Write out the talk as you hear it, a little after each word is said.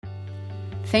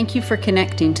Thank you for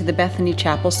connecting to the Bethany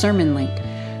Chapel Sermon Link.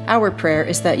 Our prayer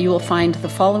is that you will find the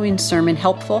following sermon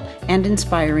helpful and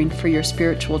inspiring for your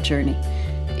spiritual journey.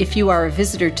 If you are a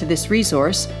visitor to this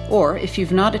resource, or if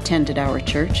you've not attended our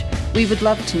church, we would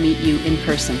love to meet you in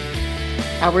person.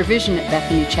 Our vision at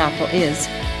Bethany Chapel is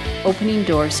opening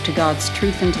doors to God's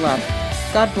truth and love.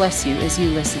 God bless you as you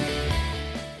listen.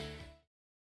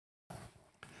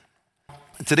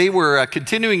 Today we're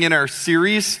continuing in our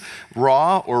series,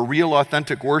 Raw or Real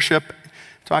Authentic Worship,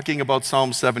 talking about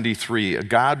Psalm 73, a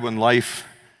God when life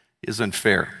isn't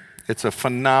fair. It's a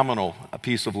phenomenal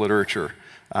piece of literature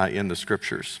in the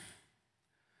Scriptures.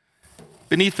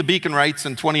 Beneath the Beacon writes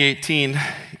in 2018,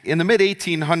 in the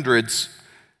mid-1800s,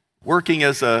 working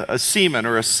as a seaman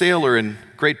or a sailor in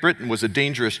Great Britain was a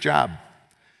dangerous job.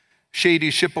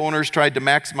 Shady ship owners tried to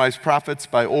maximize profits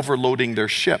by overloading their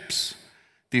ships.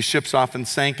 These ships often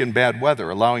sank in bad weather,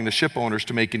 allowing the ship owners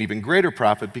to make an even greater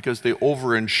profit because they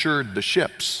overinsured the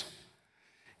ships.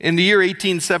 In the year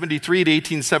 1873 to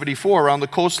 1874, around the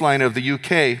coastline of the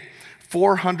UK,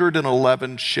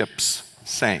 411 ships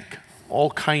sank.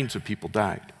 All kinds of people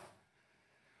died.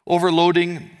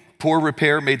 Overloading, poor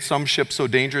repair made some ships so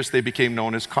dangerous they became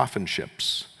known as coffin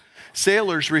ships.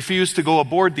 Sailors refused to go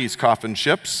aboard these coffin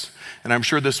ships, and I'm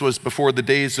sure this was before the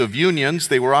days of unions.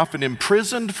 They were often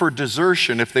imprisoned for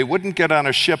desertion if they wouldn't get on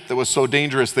a ship that was so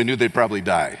dangerous they knew they'd probably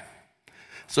die.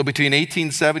 So between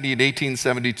 1870 and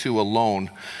 1872 alone,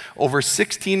 over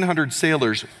 1,600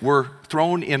 sailors were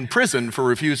thrown in prison for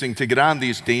refusing to get on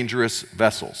these dangerous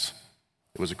vessels.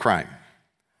 It was a crime.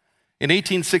 In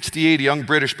 1868, a young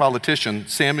British politician,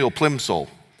 Samuel Plimsoll,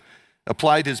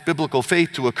 applied his biblical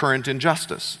faith to a current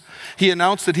injustice. He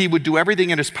announced that he would do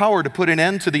everything in his power to put an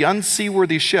end to the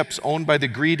unseaworthy ships owned by the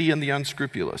greedy and the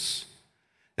unscrupulous.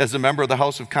 As a member of the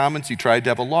House of Commons, he tried to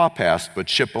have a law passed, but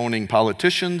ship-owning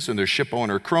politicians and their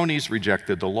ship-owner cronies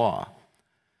rejected the law.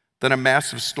 Then a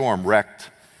massive storm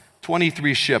wrecked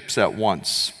 23 ships at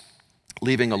once,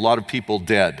 leaving a lot of people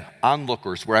dead.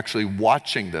 Onlookers were actually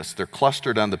watching this. They're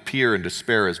clustered on the pier in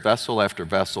despair as vessel after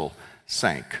vessel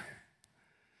sank.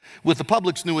 With the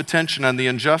public's new attention on the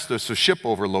injustice of ship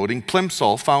overloading,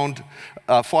 Plimsoll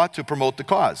fought to promote the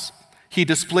cause. He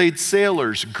displayed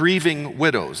sailors grieving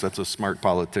widows, that's a smart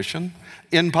politician,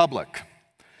 in public,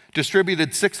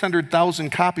 distributed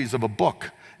 600,000 copies of a book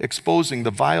exposing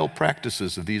the vile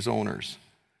practices of these owners.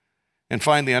 And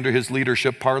finally, under his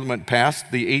leadership, Parliament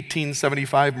passed the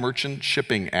 1875 Merchant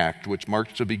Shipping Act, which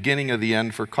marked the beginning of the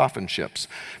end for coffin ships.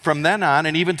 From then on,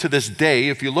 and even to this day,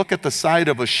 if you look at the side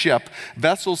of a ship,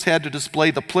 vessels had to display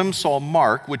the Plimsoll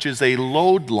mark, which is a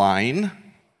load line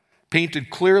painted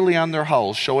clearly on their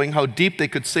hulls, showing how deep they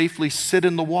could safely sit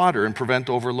in the water and prevent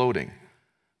overloading.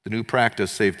 The new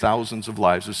practice saved thousands of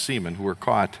lives of seamen who were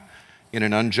caught in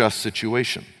an unjust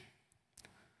situation.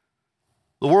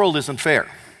 The world isn't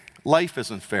fair. Life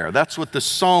isn't fair. That's what the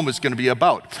psalm is going to be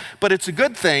about. But it's a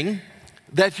good thing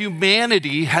that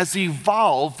humanity has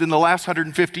evolved in the last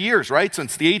 150 years, right?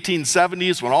 Since the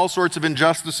 1870s, when all sorts of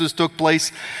injustices took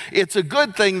place. It's a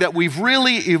good thing that we've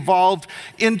really evolved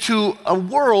into a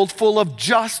world full of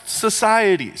just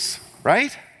societies,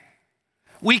 right?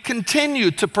 We continue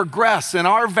to progress in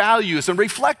our values and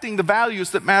reflecting the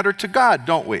values that matter to God,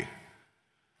 don't we?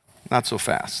 Not so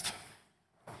fast.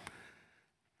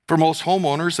 For most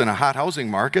homeowners in a hot housing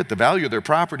market, the value of their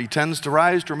property tends to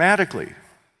rise dramatically.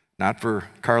 Not for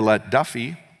Carlette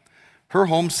Duffy. Her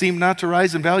home seemed not to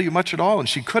rise in value much at all, and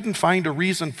she couldn't find a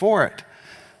reason for it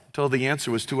until the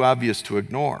answer was too obvious to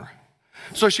ignore.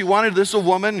 So she wanted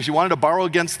to borrow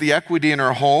against the equity in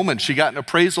her home, and she got an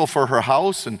appraisal for her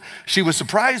house, and she was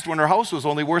surprised when her house was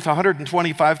only worth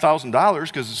 $125,000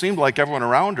 because it seemed like everyone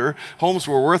around her, homes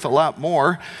were worth a lot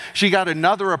more. She got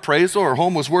another appraisal, her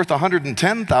home was worth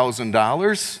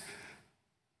 $110,000,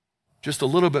 just a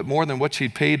little bit more than what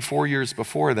she'd paid 4 years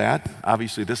before that.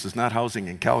 Obviously, this is not housing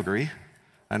in Calgary.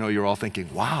 I know you're all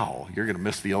thinking, wow, you're going to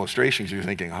miss the illustrations. You're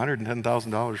thinking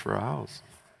 $110,000 for a house.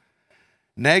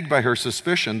 Nagged by her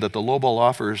suspicion that the lowball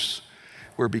offers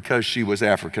were because she was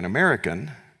African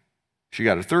American, she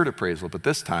got a third appraisal, but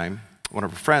this time one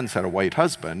of her friends had a white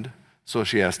husband, so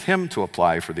she asked him to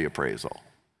apply for the appraisal,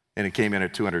 and it came in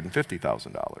at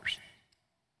 $250,000.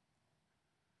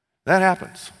 That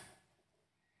happens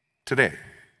today.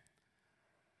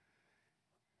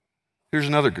 Here's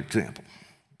another good example.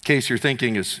 In case you're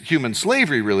thinking, is human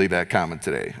slavery really that common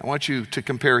today? I want you to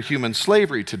compare human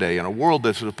slavery today in a world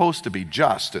that's supposed to be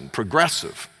just and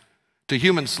progressive to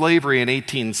human slavery in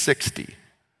 1860.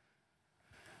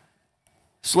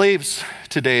 Slaves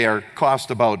today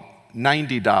cost about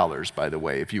 $90, by the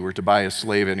way. If you were to buy a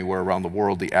slave anywhere around the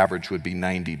world, the average would be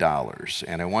 $90.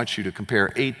 And I want you to compare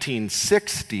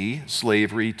 1860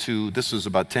 slavery to, this is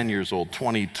about 10 years old,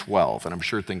 2012, and I'm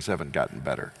sure things haven't gotten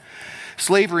better.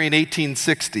 Slavery in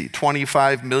 1860,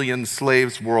 25 million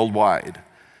slaves worldwide.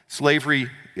 Slavery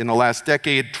in the last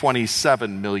decade,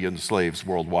 27 million slaves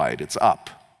worldwide. It's up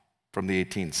from the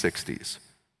 1860s.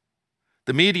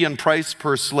 The median price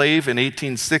per slave in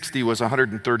 1860 was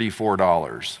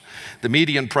 $134. The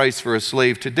median price for a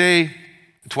slave today,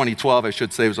 2012 I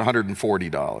should say, was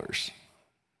 $140.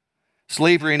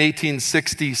 Slavery in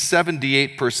 1860,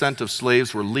 78% of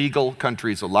slaves were legal.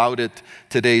 Countries allowed it.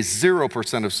 Today,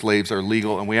 0% of slaves are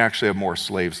legal, and we actually have more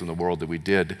slaves in the world than we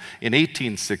did in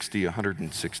 1860,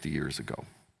 160 years ago.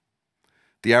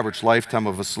 The average lifetime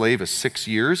of a slave is 6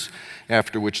 years,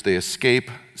 after which they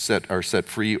escape, are set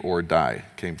free, or die.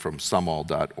 Came from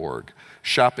sumall.org.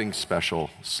 Shopping special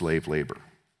slave labor.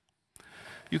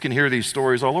 You can hear these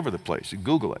stories all over the place. You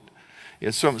Google it.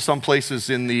 In some places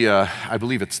in I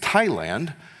believe it's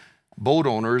Thailand, boat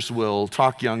owners will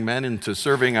talk young men into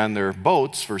serving on their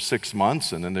boats for 6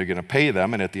 months, and then they're going to pay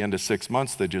them, and at the end of 6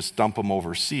 months, they just dump them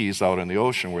overseas out in the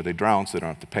ocean where they drown so they don't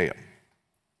have to pay them.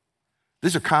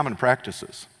 These are common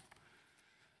practices.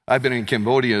 I've been in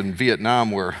Cambodia and Vietnam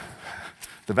where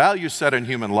the value set on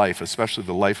human life, especially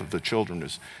the life of the children,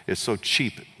 is so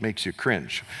cheap it makes you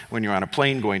cringe. When you're on a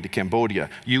plane going to Cambodia,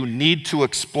 you need to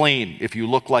explain, if you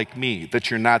look like me,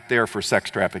 that you're not there for sex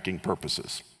trafficking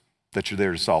purposes, that you're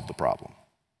there to solve the problem.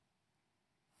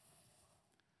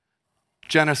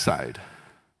 Genocide,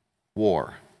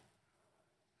 war,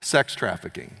 sex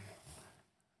trafficking,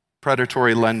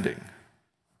 predatory lending,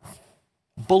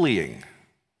 bullying,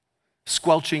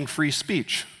 squelching free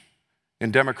speech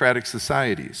in democratic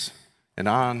societies, and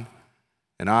on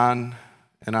and on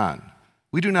and on.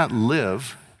 We do not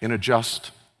live in a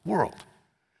just world.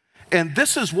 And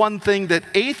this is one thing that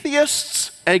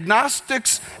atheists,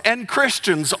 agnostics, and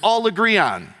Christians all agree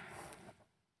on.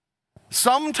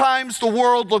 Sometimes the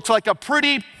world looks like a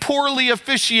pretty poorly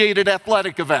officiated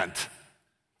athletic event.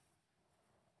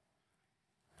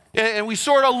 And we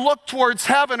sort of look towards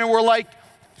heaven and we're like,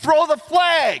 throw the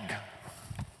flag.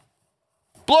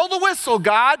 Blow the whistle,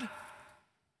 God.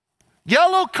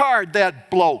 Yellow card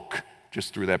that bloke.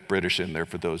 Just threw that British in there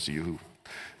for those of you who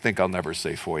think I'll never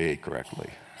say foyer correctly.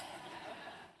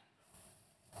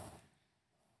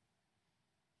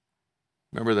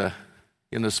 Remember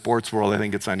in the sports world, I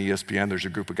think it's on ESPN, there's a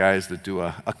group of guys that do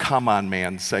a come on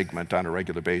man segment on a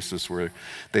regular basis where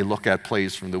they look at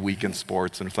plays from the week in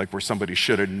sports and it's like where somebody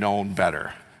should have known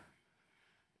better.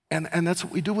 And that's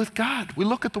what we do with God. We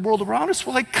look at the world around us,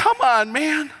 we're like, come on,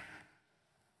 man.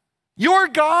 You're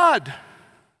God.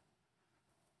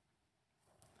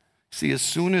 See, as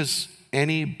soon as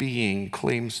any being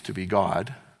claims to be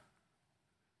God,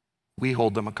 we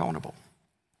hold them accountable.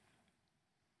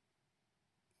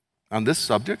 On this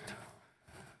subject,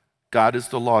 God is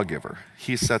the lawgiver.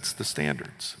 He sets the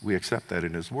standards. We accept that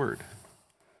in His Word.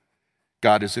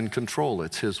 God is in control.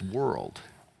 It's His world.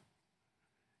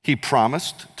 He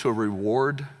promised to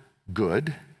reward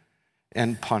good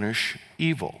and punish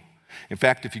evil. In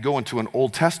fact, if you go into an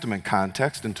Old Testament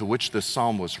context into which this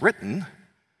psalm was written,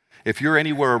 if you're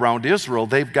anywhere around Israel,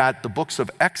 they've got the books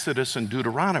of Exodus and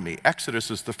Deuteronomy.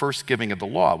 Exodus is the first giving of the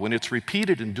law. When it's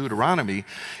repeated in Deuteronomy,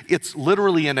 it's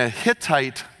literally in a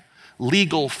Hittite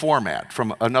legal format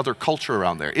from another culture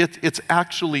around there. It's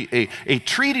actually a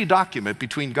treaty document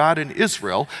between God and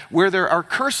Israel where there are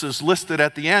curses listed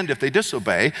at the end if they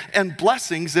disobey and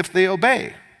blessings if they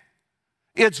obey.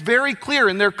 It's very clear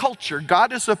in their culture,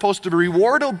 God is supposed to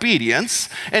reward obedience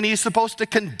and He's supposed to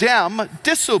condemn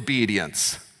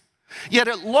disobedience. Yet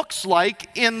it looks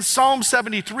like in Psalm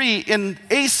 73, in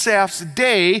Asaph's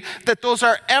day, that those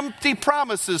are empty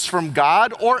promises from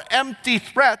God or empty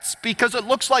threats because it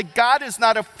looks like God is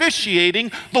not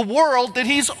officiating the world that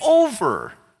He's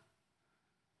over.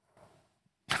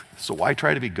 So why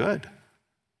try to be good?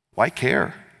 Why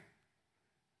care?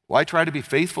 Why try to be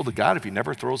faithful to God if He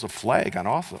never throws a flag on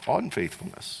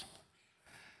unfaithfulness?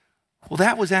 Well,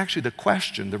 that was actually the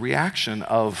question, the reaction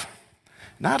of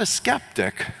not a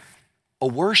skeptic, a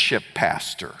worship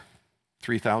pastor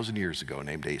 3,000 years ago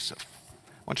named Asaph.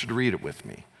 I want you to read it with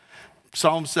me.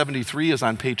 Psalm 73 is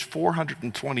on page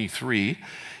 423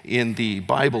 in the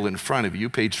Bible in front of you,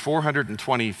 page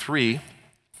 423.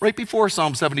 Right before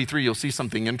Psalm 73, you'll see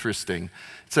something interesting.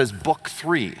 It says Book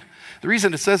 3. The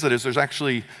reason it says it is there's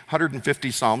actually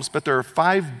 150 Psalms, but there are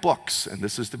 5 books, and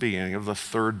this is the beginning of the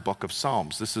 3rd book of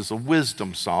Psalms. This is a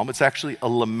wisdom psalm. It's actually a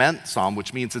lament psalm,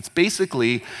 which means it's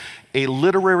basically a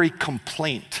literary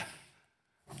complaint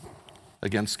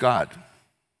against God.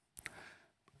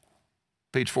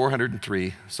 Page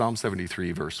 403, Psalm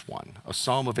 73, verse 1. A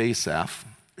psalm of Asaph.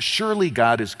 Surely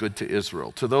God is good to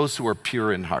Israel, to those who are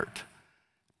pure in heart.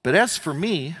 But as for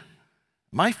me,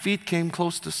 my feet came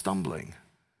close to stumbling.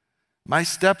 My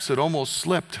steps had almost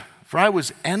slipped, for I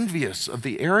was envious of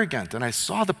the arrogant, and I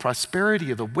saw the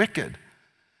prosperity of the wicked.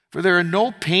 For there are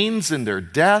no pains in their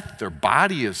death, their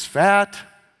body is fat.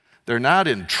 They're not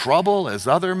in trouble as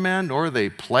other men, nor are they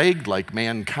plagued like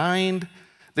mankind.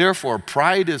 Therefore,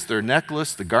 pride is their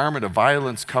necklace, the garment of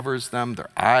violence covers them, their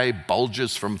eye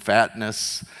bulges from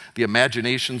fatness. The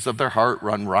imaginations of their heart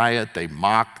run riot, they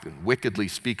mock and wickedly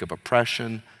speak of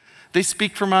oppression. They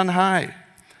speak from on high.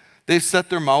 They've set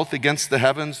their mouth against the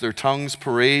heavens, their tongues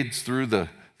parades through the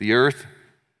earth.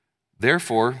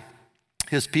 Therefore,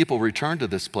 his people return to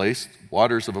this place.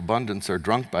 Waters of abundance are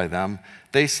drunk by them.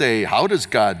 They say, how does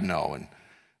God know? And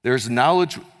there's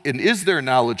knowledge, and is there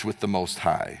knowledge with the Most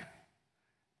High?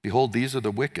 Behold, these are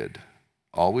the wicked,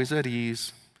 always at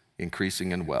ease,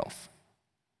 increasing in wealth.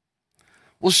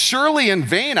 Well, surely in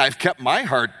vain I've kept my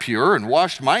heart pure and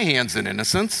washed my hands in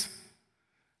innocence.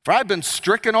 For I've been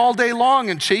stricken all day long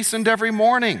and chastened every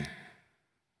morning.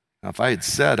 Now, if I had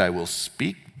said I will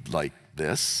speak like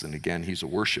this, and again, he's a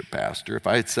worship pastor, if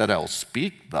I had said I'll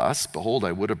speak thus, behold,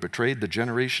 I would have betrayed the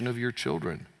generation of your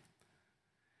children.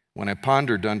 When I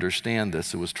pondered to understand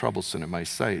this, it was troublesome in my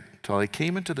sight, till I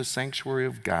came into the sanctuary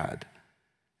of God,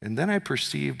 and then I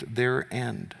perceived their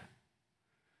end.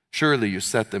 Surely you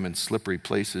set them in slippery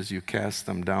places, you cast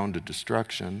them down to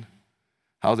destruction.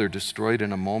 How they're destroyed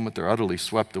in a moment, they're utterly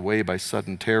swept away by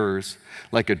sudden terrors.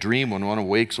 Like a dream when one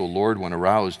awakes, O Lord, when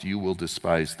aroused, you will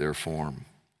despise their form.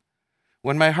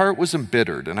 When my heart was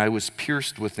embittered and I was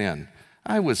pierced within,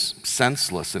 I was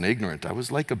senseless and ignorant. I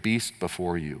was like a beast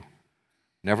before you.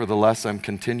 Nevertheless, I'm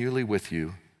continually with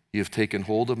you. You have taken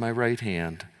hold of my right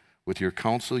hand. With your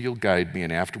counsel you'll guide me,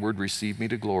 and afterward receive me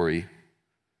to glory.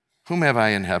 Whom have I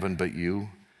in heaven but you?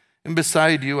 And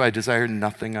beside you I desire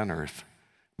nothing on earth.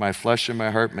 My flesh and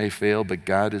my heart may fail, but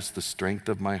God is the strength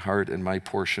of my heart and my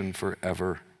portion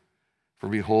forever. For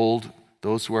behold,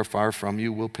 those who are far from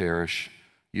you will perish.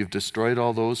 You've destroyed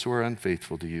all those who are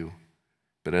unfaithful to you.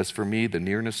 But as for me, the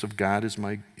nearness of God is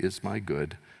my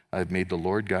good. I've made the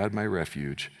Lord God my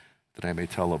refuge, that I may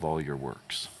tell of all your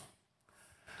works.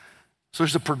 So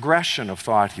there's a progression of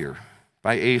thought here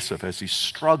by Asaph as he's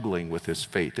struggling with his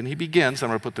faith. And he begins, I'm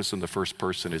going to put this in the first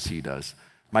person as he does,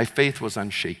 my faith was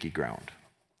on shaky ground.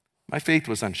 My faith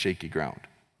was on shaky ground.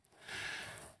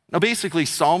 Now basically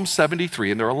Psalm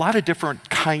 73, and there are a lot of different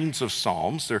kinds of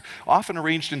psalms. They're often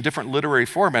arranged in different literary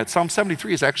formats. Psalm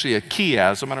 73 is actually a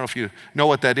chiasm. I don't know if you know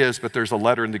what that is, but there's a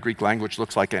letter in the Greek language,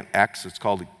 looks like an X. It's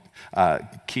called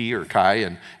chi or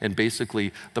chi, and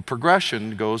basically the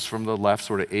progression goes from the left,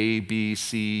 sort of A, B,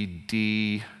 C,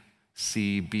 D,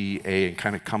 C, B, A, and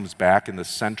kind of comes back in the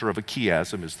center of a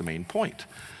chiasm is the main point.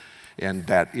 And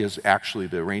that is actually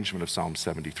the arrangement of Psalm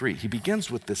 73. He begins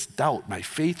with this doubt. My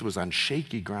faith was on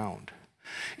shaky ground.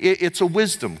 It's a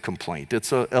wisdom complaint.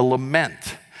 It's a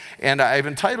lament. And I've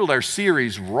entitled our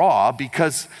series Raw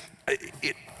because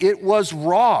it was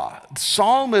raw.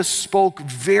 Psalmist spoke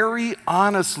very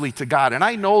honestly to God. And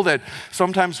I know that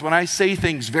sometimes when I say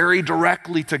things very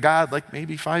directly to God, like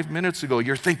maybe 5 minutes ago,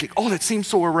 you're thinking, oh, that seems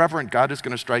so irreverent. God is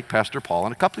going to strike Pastor Paul.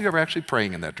 And a couple of you are actually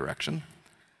praying in that direction.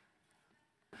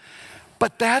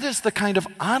 But that is the kind of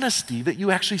honesty that you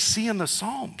actually see in the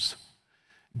Psalms.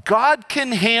 God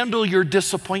can handle your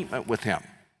disappointment with him.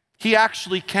 He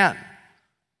actually can.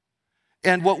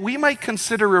 And what we might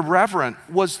consider irreverent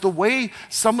was the way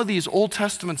some of these Old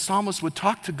Testament psalmists would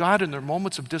talk to God in their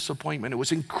moments of disappointment. It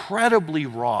was incredibly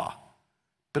raw,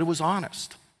 but it was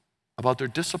honest about their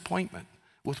disappointment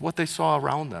with what they saw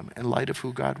around them in light of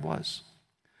who God was.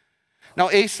 Now,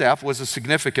 Asaph was a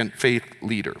significant faith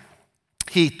leader.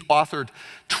 He authored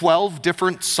 12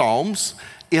 different psalms.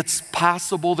 It's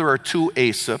possible there are 2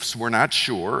 Asaphs. We're not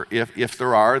sure. If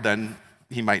there are, then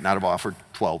he might not have authored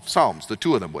 12 psalms. The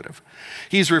 2 of them would have.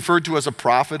 He's referred to as a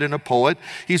prophet and a poet.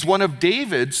 He's one of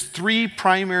David's 3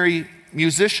 primary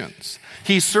musicians.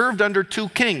 He served under 2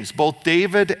 kings, both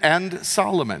David and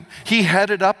Solomon. He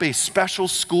headed up a special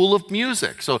school of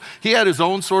music. So he had his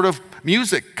own sort of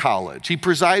music college. He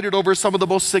presided over some of the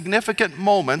most significant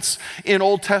moments in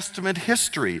Old Testament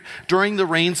history during the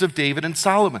reigns of David and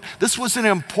Solomon. This was an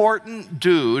important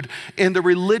dude in the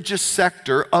religious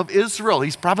sector of Israel.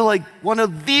 He's probably like one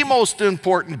of the most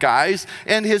important guys,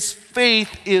 and his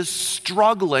faith is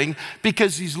struggling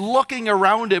because he's looking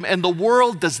around him and the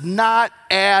world does not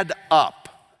add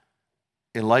up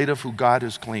in light of who God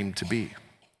has claimed to be.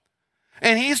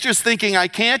 And he's just thinking, I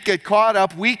can't get caught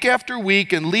up week after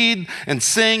week and lead and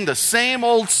sing the same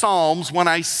old psalms when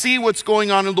I see what's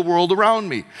going on in the world around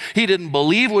me. He didn't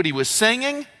believe what he was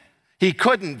singing. He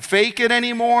couldn't fake it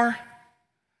anymore.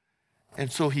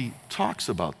 And so he talks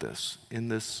about this in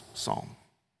this psalm.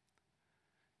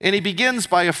 And he begins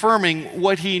by affirming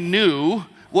what he knew,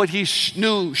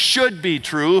 knew should be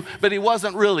true, but he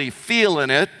wasn't really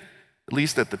feeling it. At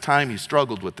least at the time he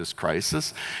struggled with this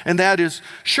crisis, and that is,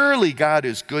 surely God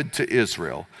is good to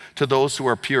Israel, to those who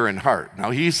are pure in heart.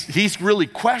 Now he's really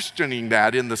questioning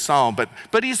that in the psalm,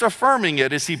 but he's affirming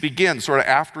it as he begins, sort of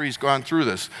after he's gone through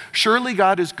this. Surely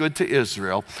God is good to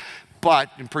Israel, but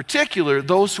in particular,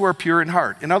 those who are pure in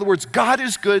heart. In other words, God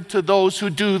is good to those who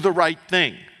do the right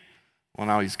thing. Well,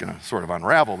 now he's going to sort of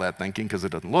unravel that thinking because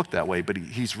it doesn't look that way, but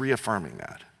he's reaffirming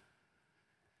that.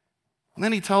 And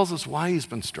then he tells us why he's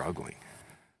been struggling.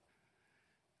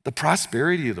 The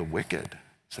prosperity of the wicked.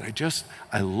 He said,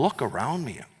 I look around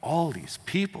me at all these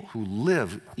people who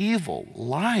live evil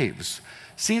lives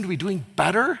seem to be doing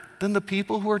better than the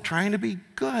people who are trying to be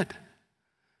good.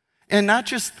 And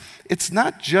it's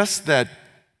not just that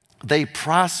they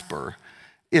prosper,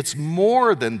 it's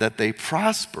more than that they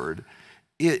prospered.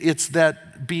 It's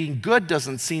that being good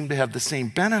doesn't seem to have the same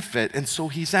benefit, and so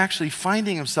he's actually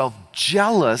finding himself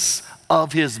jealous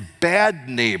of his bad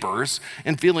neighbors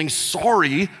and feeling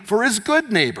sorry for his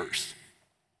good neighbors.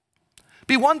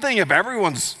 Be one thing if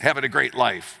everyone's having a great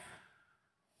life,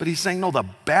 but he's saying, no, the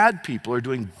bad people are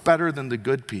doing better than the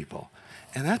good people.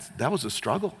 And that was a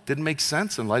struggle. Didn't make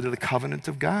sense in light of the covenant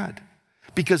of God.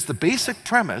 Because the basic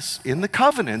premise in the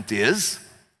covenant is,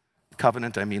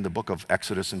 I mean the book of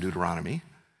Exodus and Deuteronomy,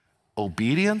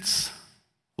 obedience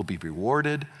will be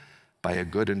rewarded by a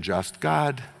good and just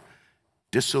God.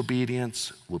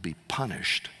 Disobedience will be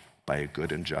punished by a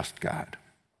good and just God.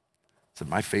 So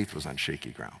my faith was on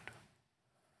shaky ground.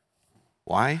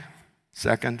 Why?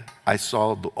 Second, I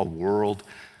saw a world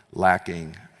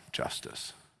lacking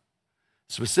justice.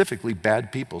 Specifically,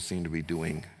 bad people seem to be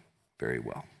doing very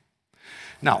well.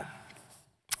 Now,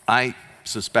 I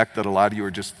suspect that a lot of you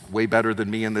are just way better than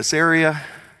me in this area,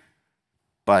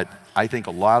 but I think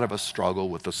a lot of us struggle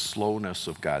with the slowness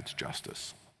of God's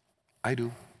justice. I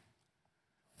do.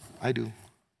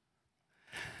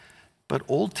 But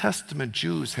Old Testament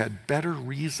Jews had better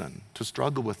reason to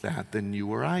struggle with that than you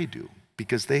or I do,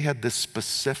 because they had the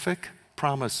specific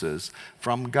promises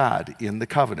from God in the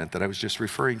covenant that I was just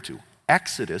referring to.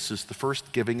 Exodus is the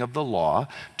first giving of the law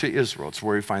to Israel. It's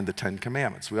where we find the Ten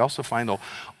Commandments. We also find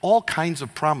all kinds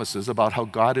of promises about how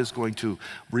God is going to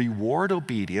reward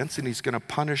obedience and he's going to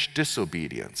punish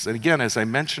disobedience. And again, as I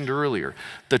mentioned earlier,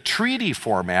 the treaty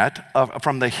format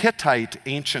from the Hittite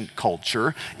ancient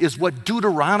culture is what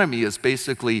Deuteronomy is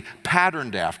basically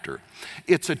patterned after.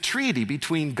 It's a treaty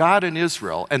between God and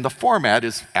Israel, and the format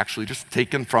is actually just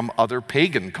taken from other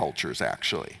pagan cultures,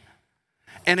 actually.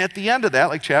 And at the end of that,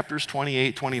 like chapters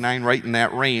 28, 29, right in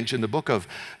that range in the book of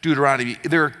Deuteronomy,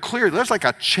 there's like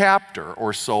a chapter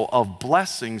or so of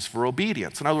blessings for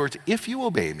obedience. In other words, if you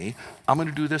obey me, I'm going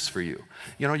to do this for you.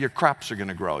 You know, your crops are going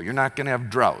to grow. You're not going to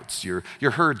have droughts. Your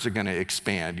herds are going to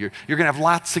expand. You're going to have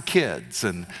lots of kids.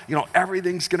 And, you know,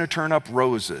 everything's going to turn up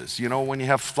roses. You know, when you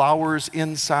have flowers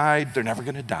inside, they're never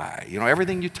going to die. You know,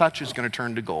 everything you touch is going to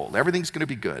turn to gold. Everything's going to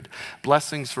be good.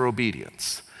 Blessings for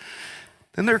obedience.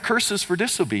 Then there are curses for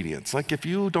disobedience. Like if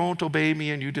you don't obey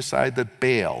me and you decide that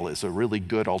Baal is a really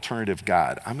good alternative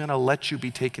God, I'm going to let you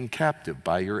be taken captive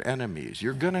by your enemies.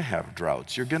 You're going to have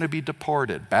droughts. You're going to be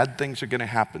deported. Bad things are going to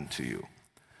happen to you.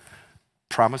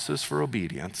 Promises for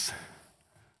obedience,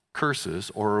 curses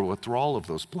or a withdrawal of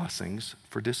those blessings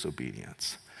for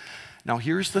disobedience. Now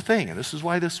here's the thing, and this is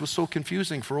why this was so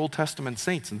confusing for Old Testament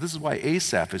saints, and this is why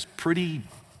Asaph is pretty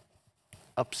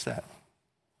upset.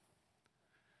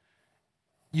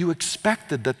 You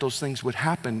expected that those things would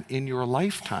happen in your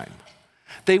lifetime.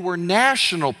 They were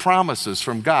national promises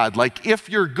from God, like if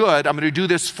you're good, I'm going to do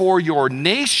this for your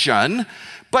nation.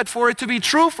 But for it to be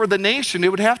true for the nation, it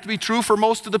would have to be true for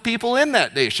most of the people in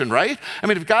that nation, right? I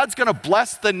mean, if God's going to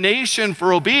bless the nation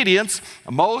for obedience,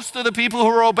 most of the people who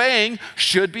are obeying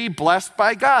should be blessed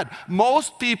by God.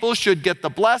 Most people should get the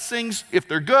blessings if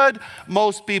they're good.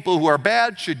 Most people who are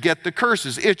bad should get the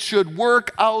curses. It should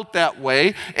work out that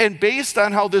way. And based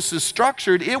on how this is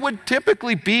structured, it would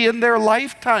typically be in their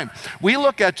lifetime. We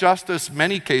look at justice,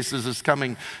 many cases, as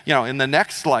coming, in the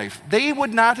next life. They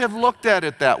would not have looked at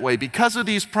it that way because of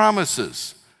these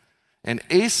promises. And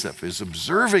Asaph is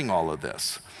observing all of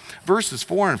this. verses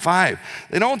 4 and 5.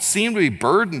 They don't seem to be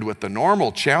burdened with the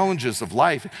normal challenges of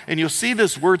life. And you'll see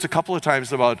these words a couple of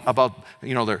times about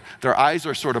their eyes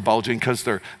are sort of bulging because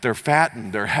they're fat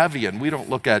and they're heavy. And we don't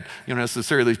look at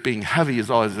necessarily being heavy is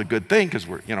always a good thing because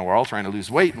we're all trying to lose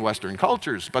weight in Western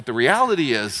cultures. But the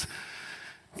reality is,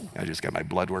 I just got my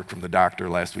blood work from the doctor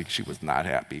last week. She was not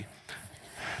happy.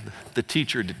 The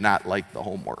teacher did not like the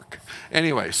homework.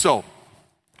 Anyway, so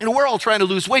we're all trying to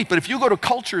lose weight, but if you go to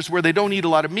cultures where they don't eat a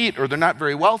lot of meat or they're not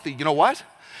very wealthy, you know what?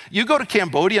 You go to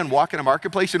Cambodia and walk in a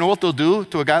marketplace, you know what they'll do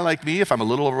to a guy like me if I'm a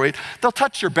little overweight? They'll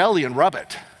touch your belly and rub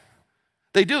it.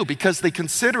 They do because they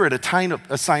consider it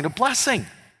a sign of blessing.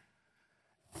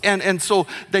 And so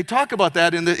they talk about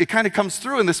that, and it kind of comes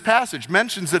through in this passage,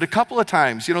 mentions it a couple of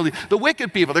times. The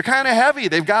wicked people, they're kind of heavy.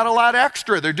 They've got a lot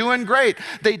extra. They're doing great.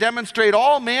 They demonstrate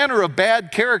all manner of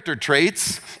bad character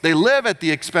traits. They live at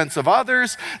the expense of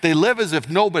others. They live as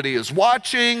if nobody is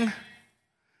watching.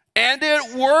 And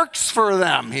it works for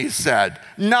them, he said.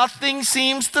 Nothing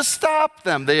seems to stop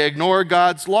them. They ignore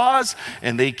God's laws,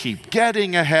 and they keep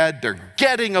getting ahead. They're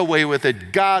getting away with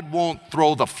it. God won't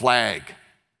throw the flag.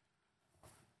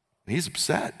 He's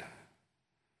upset.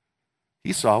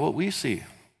 He saw what we see.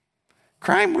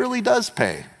 Crime really does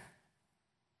pay,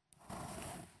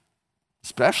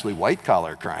 especially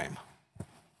white-collar crime.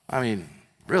 I mean,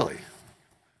 really.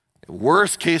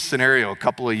 Worst case scenario, a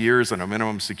couple of years in a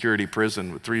minimum security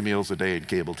prison with 3 meals a day and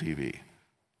cable TV.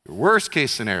 Worst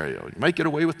case scenario, you might get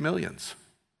away with millions.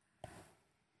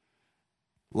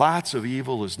 Lots of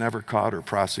evil is never caught or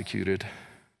prosecuted.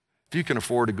 If you can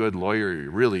afford a good lawyer, you're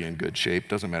really in good shape.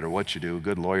 Doesn't matter what you do, a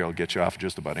good lawyer will get you off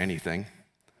just about anything.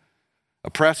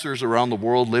 Oppressors around the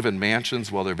world live in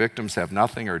mansions while their victims have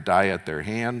nothing or die at their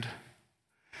hand.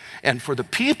 And for the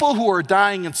people who are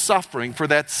dying and suffering, for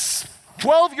that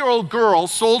 12-year-old girl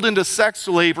sold into sex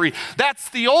slavery, that's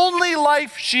the only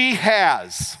life she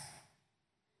has.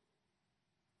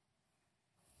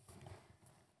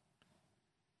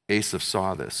 Asaph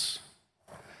saw this.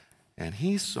 And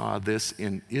he saw this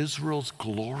in Israel's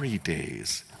glory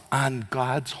days on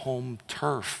God's home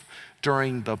turf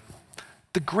during the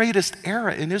greatest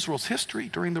era in Israel's history,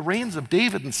 during the reigns of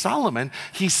David and Solomon.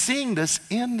 He's seeing this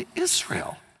in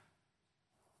Israel,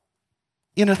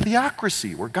 in a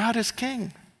theocracy where God is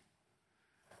king.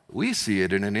 We see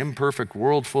it in an imperfect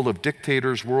world full of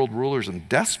dictators, world rulers, and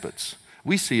despots.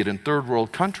 We see it in third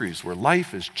world countries where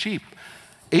life is cheap.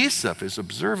 Asaph is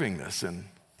observing this in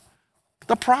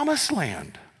the promised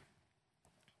land.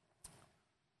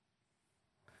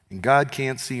 And God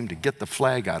can't seem to get the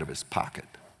flag out of his pocket.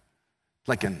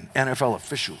 Like an NFL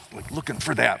official, like looking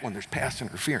for that when there's pass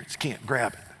interference. Can't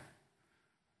grab it.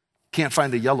 Can't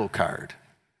find the yellow card.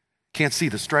 Can't see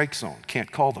the strike zone.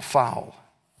 Can't call the foul.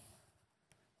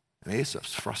 And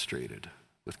Asaph's frustrated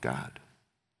with God.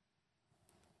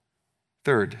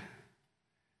 Third, he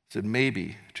said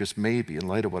maybe, just maybe, in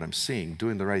light of what I'm seeing,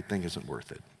 doing the right thing isn't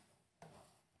worth it.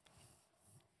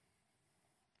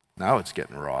 Now it's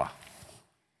getting raw.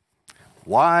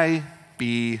 Why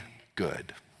be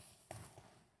good?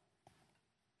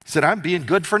 He said, I'm being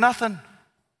good for nothing.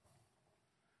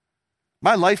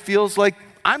 My life feels like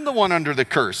I'm the one under the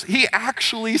curse. He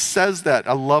actually says that.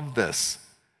 I love this.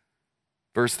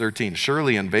 Verse 13,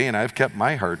 surely in vain I've kept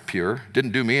my heart pure.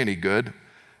 Didn't do me any good.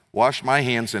 Washed my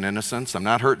hands in innocence. I'm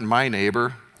not hurting my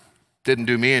neighbor. Didn't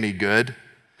do me any good.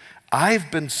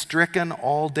 I've been stricken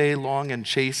all day long and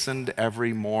chastened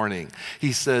every morning.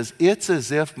 He says, it's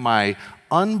as if my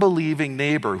unbelieving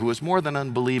neighbor, who is more than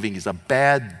unbelieving, he's a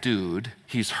bad dude.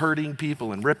 He's hurting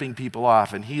people and ripping people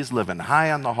off, and he's living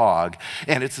high on the hog,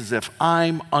 and it's as if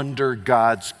I'm under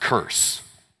God's curse.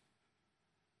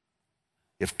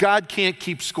 If God can't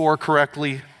keep score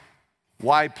correctly,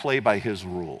 why play by his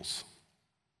rules?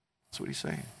 That's what he's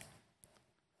saying.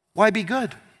 Why be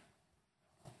good?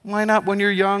 Why not, when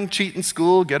you're young, cheat in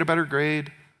school, get a better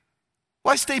grade?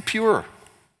 Why stay pure?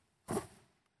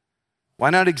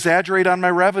 Why not exaggerate on my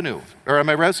revenue or on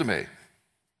my resume?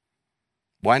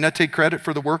 Why not take credit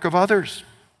for the work of others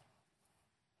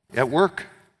at work?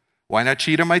 Why not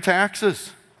cheat on my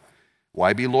taxes?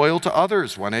 Why be loyal to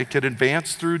others when I could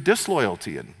advance through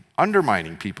disloyalty and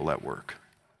undermining people at work?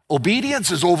 Obedience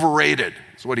is overrated,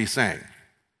 is what he's saying.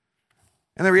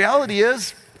 And the reality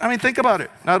is, think about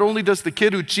it. Not only does the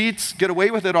kid who cheats get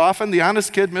away with it often, the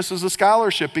honest kid misses a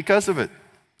scholarship because of it.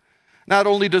 Not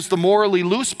only does the morally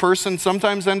loose person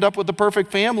sometimes end up with the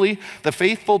perfect family, the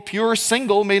faithful, pure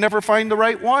single may never find the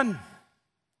right one.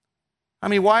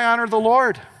 Why honor the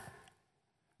Lord?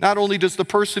 Not only does the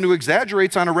person who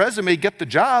exaggerates on a resume get the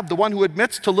job, the one who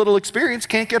admits to little experience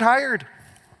can't get hired.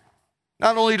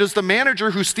 Not only does the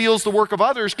manager who steals the work of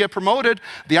others get promoted,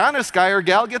 the honest guy or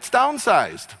gal gets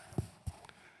downsized.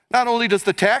 Not only does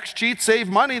the tax cheat save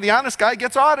money, the honest guy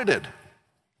gets audited.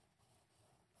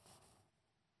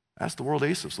 That's the world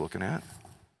Asaph's looking at.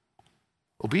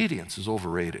 Obedience is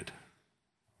overrated.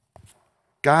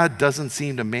 God doesn't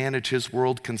seem to manage his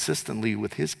world consistently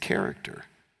with his character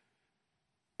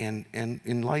and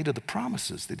in light of the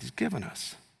promises that he's given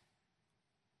us.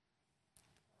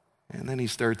 And then he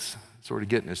starts sort of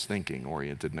getting his thinking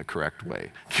oriented in a correct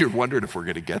way. You're wondering if we're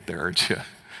going to get there, aren't you?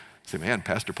 Say, man,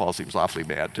 Pastor Paul seems awfully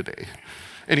mad today.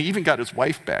 And he even got his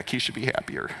wife back. He should be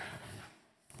happier.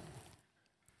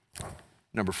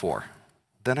 Number 4,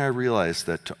 then I realized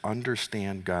that to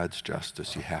understand God's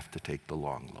justice, you have to take the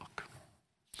long look.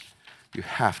 You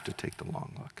have to take the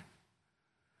long look.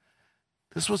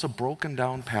 This was a broken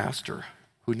down pastor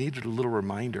who needed a little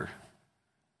reminder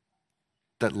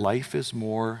that life is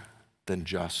more than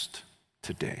just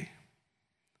today.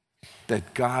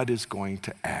 That God is going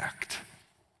to act.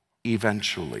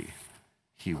 Eventually,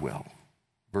 he will.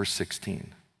 Verse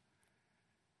 16.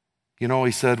 You know,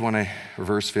 he said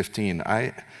verse 15,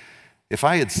 if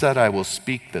I had said I will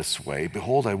speak this way,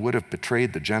 behold, I would have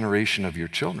betrayed the generation of your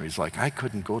children. He's like, I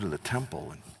couldn't go to the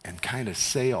temple and kind of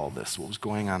say all this, what was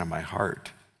going on in my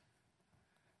heart.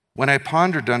 When I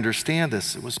pondered to understand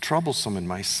this, it was troublesome in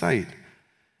my sight.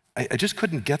 I just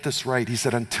couldn't get this right. He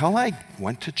said, until I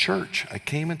went to church, I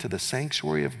came into the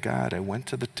sanctuary of God, I went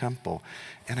to the temple,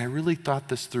 and I really thought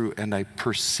this through, and I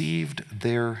perceived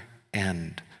their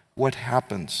end. What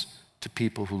happens to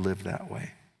people who live that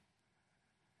way?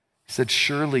 He said,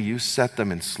 surely you set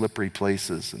them in slippery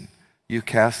places, and you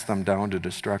cast them down to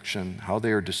destruction. How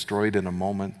they are destroyed in a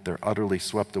moment. They're utterly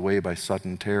swept away by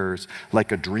sudden terrors.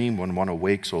 Like a dream when one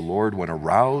awakes, O Lord, when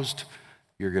aroused,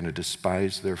 you're going to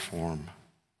despise their form.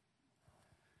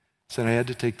 Said I had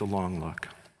to take the long look.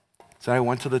 Said I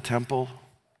went to the temple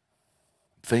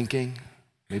thinking,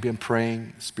 maybe I'm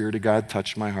praying, the Spirit of God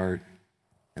touched my heart,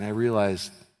 and I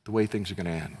realized the way things are going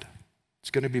to end. It's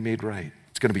going to be made right.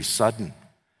 It's going to be sudden.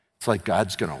 It's like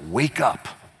God's going to wake up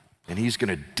and he's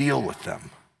going to deal with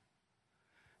them.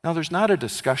 Now, there's not a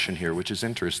discussion here, which is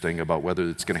interesting, about whether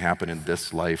it's going to happen in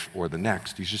this life or the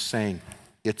next. He's just saying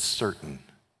it's certain.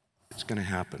 It's going to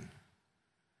happen.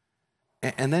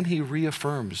 And then he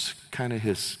reaffirms kind of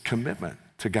his commitment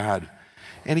to God.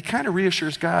 And he kind of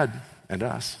reassures God and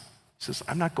us. He says,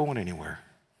 I'm not going anywhere.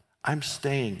 I'm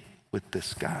staying with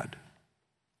this God.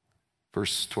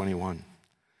 Verse 21.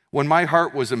 When my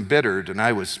heart was embittered and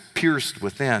I was pierced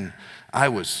within, I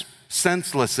was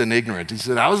senseless and ignorant. He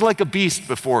said, I was like a beast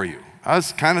before you. I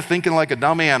was kind of thinking like a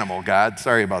dumb animal, God.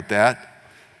 Sorry about that.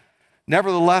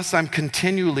 Nevertheless, I'm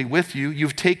continually with you.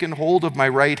 You've taken hold of my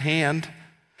right hand.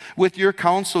 With your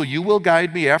counsel, you will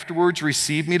guide me. Afterwards,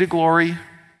 receive me to glory.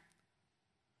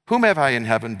 Whom have I in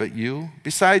heaven but you?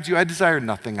 Besides you, I desire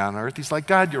nothing on earth. He's like,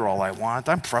 God, you're all I want.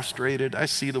 I'm frustrated. I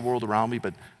see the world around me,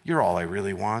 but you're all I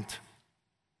really want.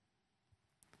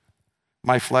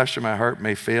 My flesh and my heart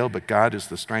may fail, but God is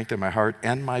the strength of my heart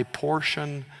and my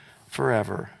portion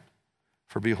forever.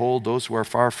 For behold, those who are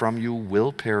far from you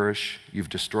will perish. You've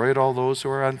destroyed all those who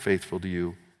are unfaithful to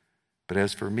you. But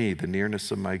as for me, the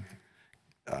nearness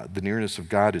of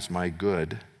God is my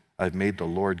good. I've made the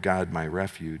Lord God my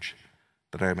refuge,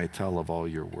 that I may tell of all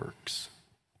your works.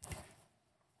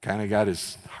 Kind of got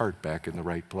his heart back in the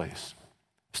right place.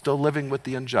 Still living with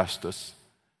the injustice,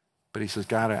 but he says,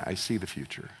 God, I see the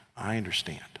future. I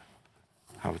understand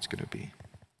how it's going to be.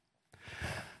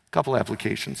 A couple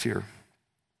applications here.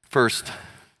 First,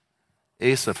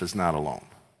 Asaph is not alone.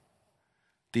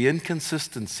 The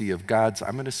inconsistency of God's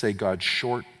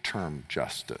short-term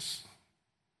justice.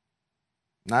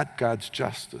 Not God's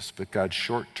justice, but God's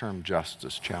short-term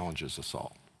justice challenges us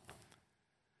all.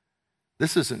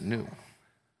 This isn't new.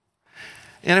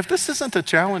 And if this isn't a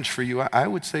challenge for you, I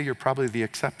would say you're probably the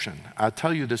exception. I'll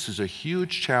tell you, this is a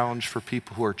huge challenge for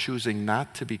people who are choosing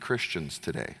not to be Christians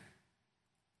today.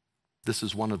 This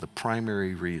is one of the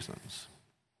primary reasons.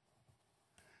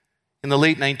 In the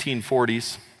late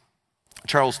 1940s,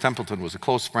 Charles Templeton was a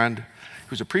close friend. He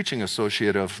was a preaching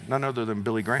associate of none other than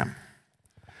Billy Graham.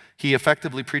 He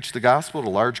effectively preached the gospel to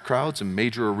large crowds in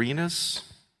major arenas.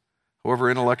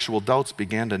 However, intellectual doubts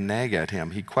began to nag at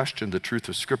him. He questioned the truth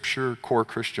of Scripture, core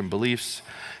Christian beliefs.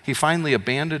 He finally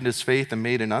abandoned his faith and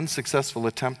made an unsuccessful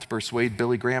attempt to persuade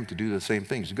Billy Graham to do the same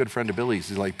thing. He's a good friend of Billy's.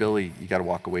 He's like, Billy, you got to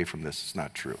walk away from this. It's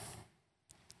not true.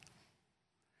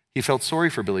 He felt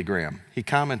sorry for Billy Graham. He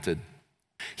commented,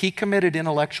 he committed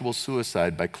intellectual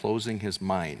suicide by closing his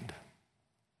mind.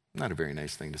 Not a very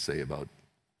nice thing to say about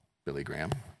Billy Graham.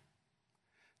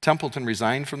 Templeton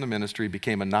resigned from the ministry,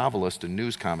 became a novelist and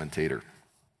news commentator.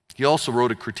 He also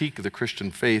wrote a critique of the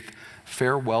Christian faith,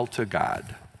 Farewell to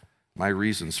God, My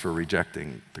Reasons for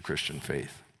Rejecting the Christian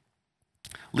Faith.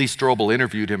 Lee Strobel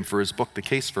interviewed him for his book, The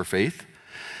Case for Faith.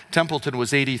 Templeton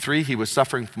was 83. He was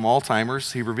suffering from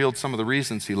Alzheimer's. He revealed some of the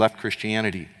reasons he left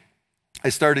Christianity. I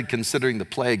started considering the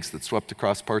plagues that swept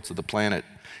across parts of the planet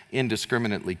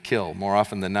indiscriminately kill, more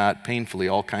often than not, painfully,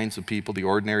 all kinds of people, the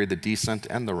ordinary, the decent,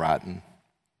 and the rotten.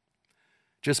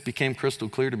 Just became crystal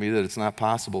clear to me that it's not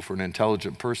possible for an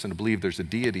intelligent person to believe there's a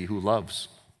deity who loves.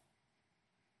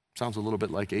 Sounds a little bit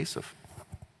like Asaph.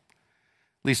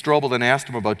 Lee Strobel then asked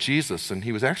him about Jesus, and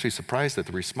he was actually surprised at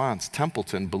the response.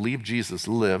 Templeton believed Jesus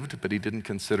lived, but he didn't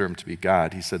consider him to be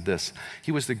God. He said this,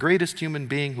 "He was the greatest human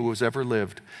being who has ever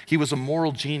lived. He was a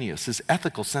moral genius. His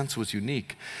ethical sense was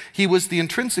unique. He was the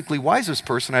intrinsically wisest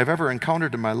person I've ever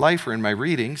encountered in my life or in my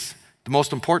readings, the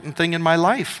most important thing in my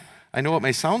life. I know it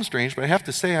may sound strange, but I have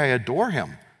to say I adore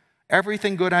him.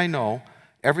 Everything good I know,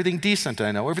 everything decent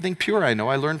I know, everything pure I know,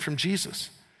 I learned from Jesus.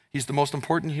 He's the most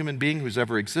important human being who's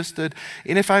ever existed.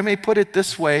 And if I may put it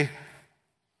this way,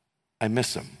 I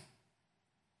miss him."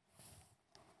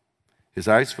 His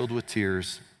eyes filled with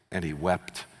tears, and he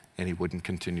wept, and he wouldn't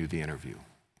continue the interview.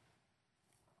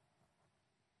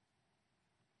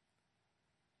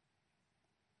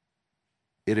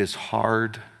 It is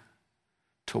hard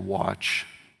to watch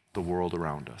the world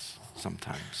around us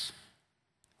sometimes.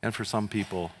 And for some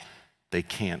people, they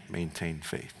can't maintain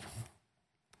faith.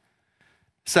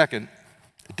 Second,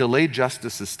 delayed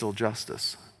justice is still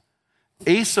justice.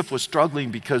 Asaph was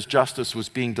struggling because justice was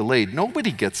being delayed.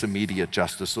 Nobody gets immediate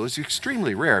justice, so it's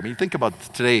extremely rare. I mean, think about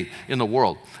today in the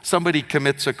world. Somebody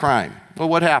commits a crime. Well,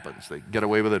 what happens? They get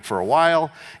away with it for a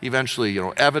while. Eventually,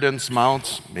 evidence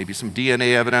mounts, maybe some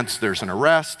DNA evidence, there's an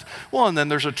arrest. Well, and then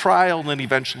there's a trial, and then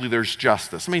eventually there's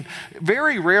justice. I mean,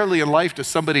 very rarely in life does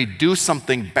somebody do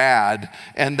something bad,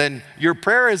 and then your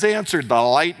prayer is answered, the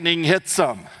lightning hits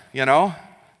them,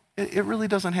 It really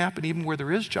doesn't happen even where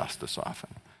there is justice often.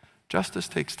 Justice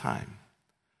takes time.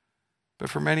 But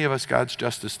for many of us, God's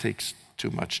justice takes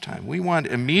too much time. We want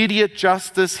immediate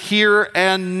justice here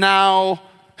and now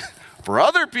for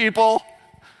other people.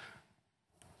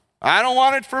 I don't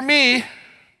want it for me.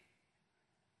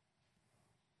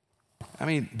 I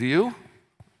mean, do you?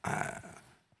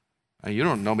 You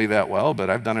don't know me that well, but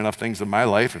I've done enough things in my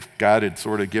life. If God had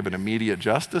sort of given immediate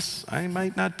justice, I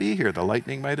might not be here. The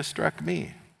lightning might have struck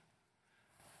me.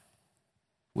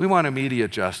 We want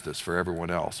immediate justice for everyone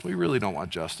else. We really don't want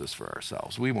justice for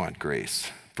ourselves. We want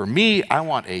grace. For me, I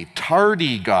want a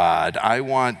tardy God. I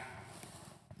want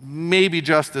maybe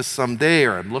justice someday,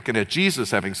 or I'm looking at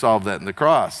Jesus having solved that in the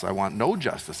cross. I want no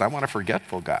justice. I want a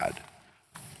forgetful God.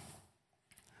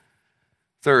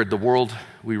 Third, the world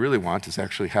we really want is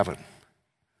actually heaven.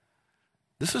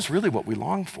 This is really what we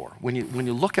long for. When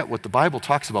you look at what the Bible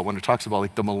talks about, when it talks about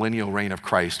like the millennial reign of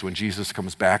Christ, when Jesus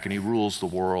comes back and he rules the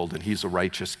world and he's a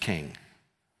righteous king,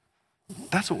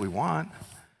 that's what we want.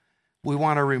 We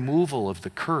want a removal of the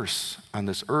curse on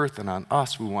this earth and on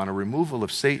us. We want a removal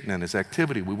of Satan and his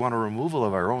activity. We want a removal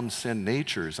of our own sin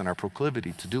natures and our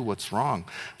proclivity to do what's wrong.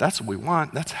 That's what we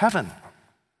want. That's heaven.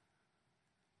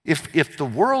 If the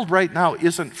world right now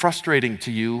isn't frustrating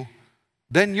to you,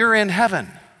 then you're in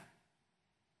heaven.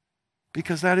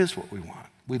 Because that is what we want.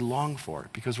 We long for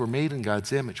it. Because we're made in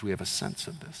God's image, we have a sense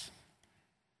of this.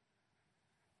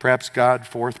 Perhaps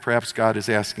God is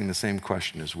asking the same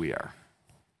question as we are.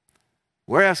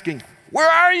 We're asking, where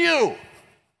are you?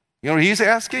 You know what he's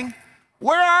asking?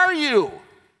 Where are you?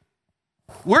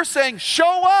 We're saying,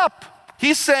 show up.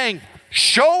 He's saying,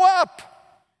 show up.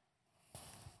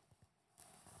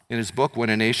 In his book, When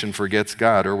a Nation Forgets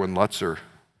God, Erwin Lutzer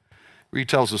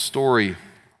retells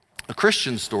a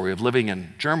Christian story of living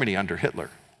in Germany under Hitler.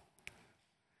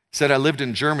 He said, I lived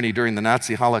in Germany during the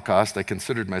Nazi Holocaust. I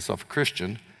considered myself a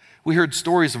Christian. We heard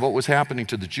stories of what was happening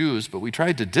to the Jews, but we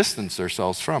tried to distance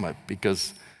ourselves from it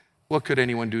because what could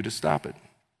anyone do to stop it?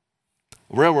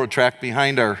 A railroad track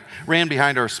ran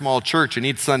behind our small church, and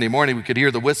each Sunday morning we could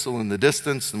hear the whistle in the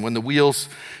distance, and when the wheels,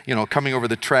 coming over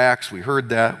the tracks, we heard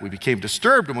that. We became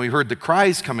disturbed when we heard the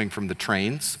cries coming from the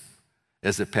trains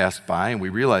as it passed by, and we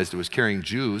realized it was carrying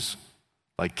Jews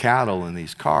like cattle in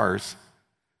these cars.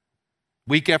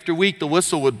 Week after week, the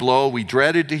whistle would blow. We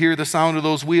dreaded to hear the sound of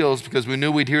those wheels because we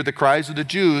knew we'd hear the cries of the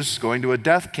Jews going to a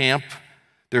death camp.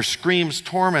 Their screams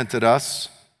tormented us.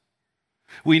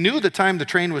 We knew the time the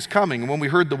train was coming, and when we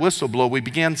heard the whistle blow, we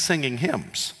began singing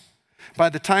hymns. By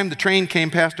the time the train came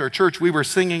past our church, we were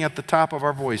singing at the top of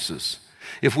our voices.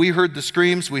 If we heard the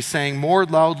screams, we sang more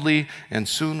loudly, and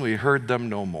soon we heard them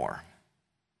no more.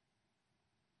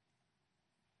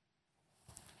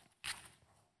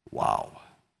 Wow.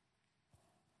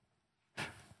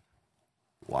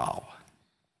 Wow.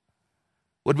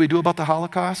 What did we do about the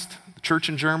Holocaust? The church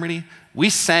in Germany? We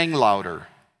sang louder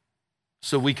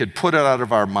so we could put it out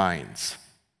of our minds.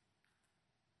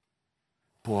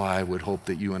 Boy, I would hope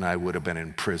that you and I would have been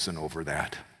in prison over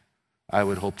that. I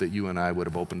would hope that you and I would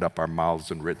have opened up our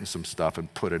mouths and written some stuff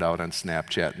and put it out on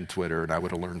Snapchat and Twitter, and I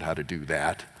would have learned how to do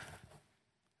that.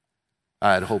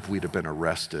 I'd hope we'd have been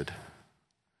arrested.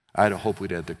 I'd hope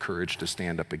we'd had the courage to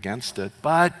stand up against it.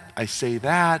 But I say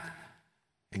that,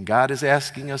 and God is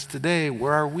asking us today,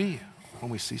 where are we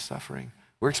when we see suffering?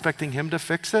 We're expecting him to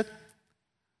fix it?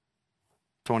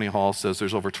 Tony Hall says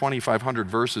there's over 2,500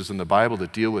 verses in the Bible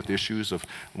that deal with issues of,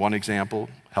 one example,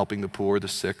 helping the poor, the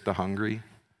sick, the hungry.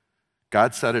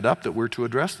 God set it up that we're to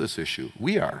address this issue.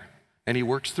 We are, and he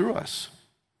works through us.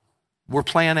 We're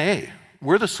plan A.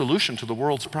 We're the solution to the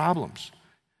world's problems.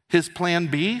 His plan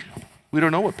B, we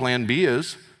don't know what plan B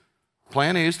is.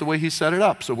 Plan A is the way he set it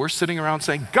up. So we're sitting around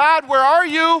saying, God, where are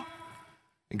you?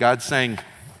 And God's saying,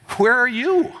 where are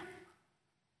you?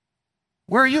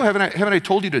 Where are you? Haven't I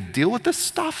told you to deal with this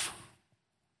stuff?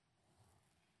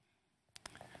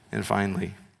 And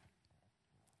finally,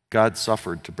 God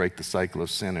suffered to break the cycle of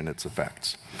sin and its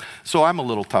effects. So I'm a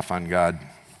little tough on God.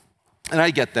 And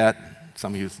I get that.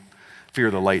 Some of you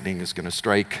fear the lightning is going to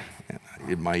strike.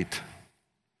 It might.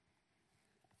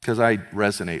 Because I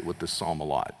resonate with this psalm a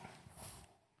lot.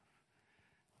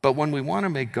 But when we want to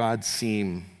make God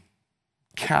seem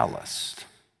calloused,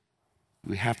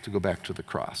 we have to go back to the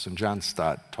cross. And John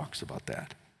Stott talks about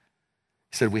that.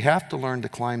 He said, we have to learn to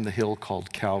climb the hill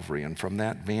called Calvary, and from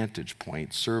that vantage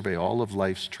point, survey all of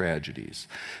life's tragedies.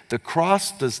 The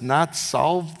cross does not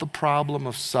solve the problem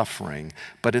of suffering,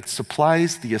 but it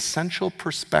supplies the essential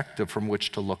perspective from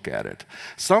which to look at it.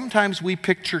 Sometimes we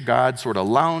picture God sort of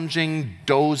lounging,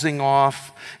 dozing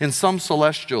off in some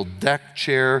celestial deck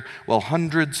chair while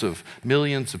hundreds of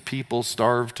millions of people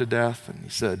starve to death. And he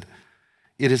said,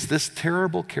 it is this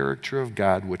terrible character of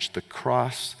God which the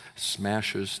cross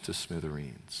smashes to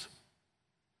smithereens.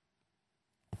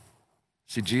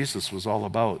 See, Jesus was all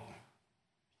about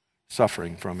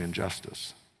suffering from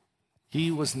injustice. He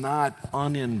was not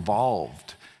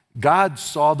uninvolved. God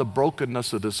saw the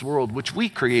brokenness of this world, which we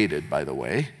created, by the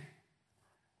way,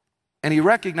 and he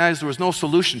recognized there was no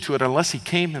solution to it unless he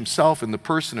came himself in the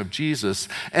person of Jesus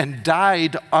and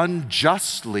died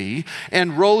unjustly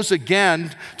and rose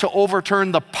again to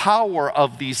overturn the power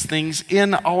of these things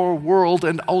in our world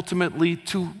and ultimately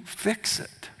to fix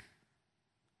it.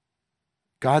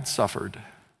 God suffered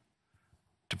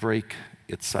to break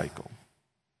its cycle.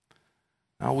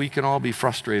 Now we can all be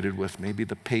frustrated with maybe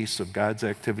the pace of God's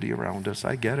activity around us.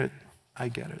 I get it.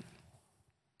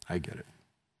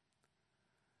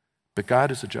 But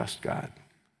God is a just God.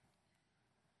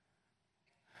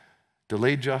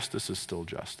 Delayed justice is still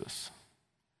justice.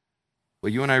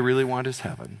 What you and I really want is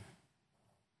heaven.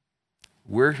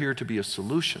 We're here to be a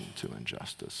solution to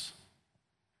injustice.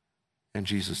 And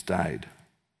Jesus died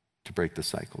to break the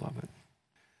cycle of it.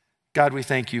 God, we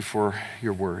thank you for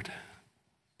your word.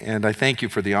 And I thank you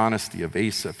for the honesty of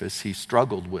Asaph as he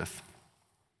struggled with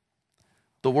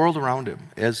the world around him,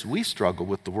 as we struggle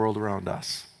with the world around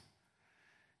us.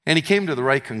 And he came to the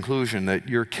right conclusion that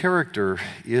your character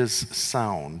is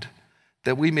sound,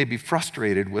 that we may be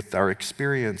frustrated with our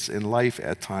experience in life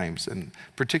at times, and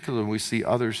particularly when we see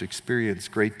others experience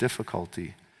great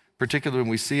difficulty, particularly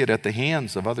when we see it at the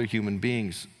hands of other human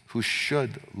beings who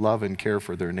should love and care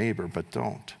for their neighbor but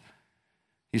don't.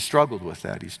 He struggled with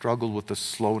that. He struggled with the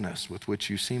slowness with which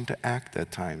you seem to act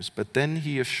at times. But then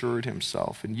he assured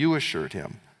himself, and you assured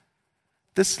him,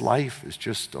 this life is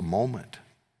just a moment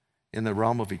in the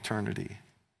realm of eternity,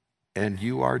 and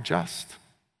you are just.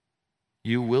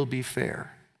 You will be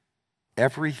fair.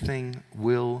 Everything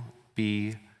will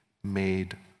be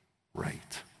made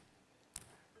right.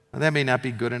 Now, that may not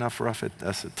be good enough for us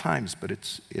at times, but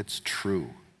it's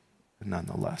true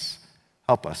nonetheless.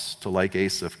 Help us to, like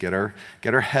Asaph, get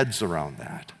our heads around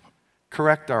that.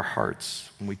 Correct our hearts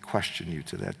when we question you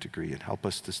to that degree, and help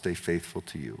us to stay faithful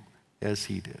to you as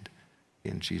he did.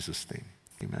 In Jesus' name,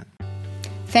 amen.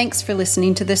 Thanks for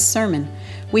listening to this sermon.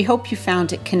 We hope you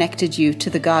found it connected you to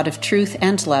the God of truth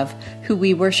and love, who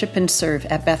we worship and serve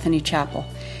at Bethany Chapel.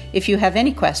 If you have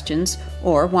any questions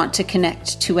or want to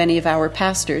connect to any of our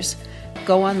pastors,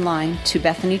 go online to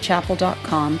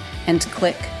bethanychapel.com and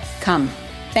click Come.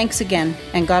 Thanks again,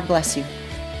 and God bless you.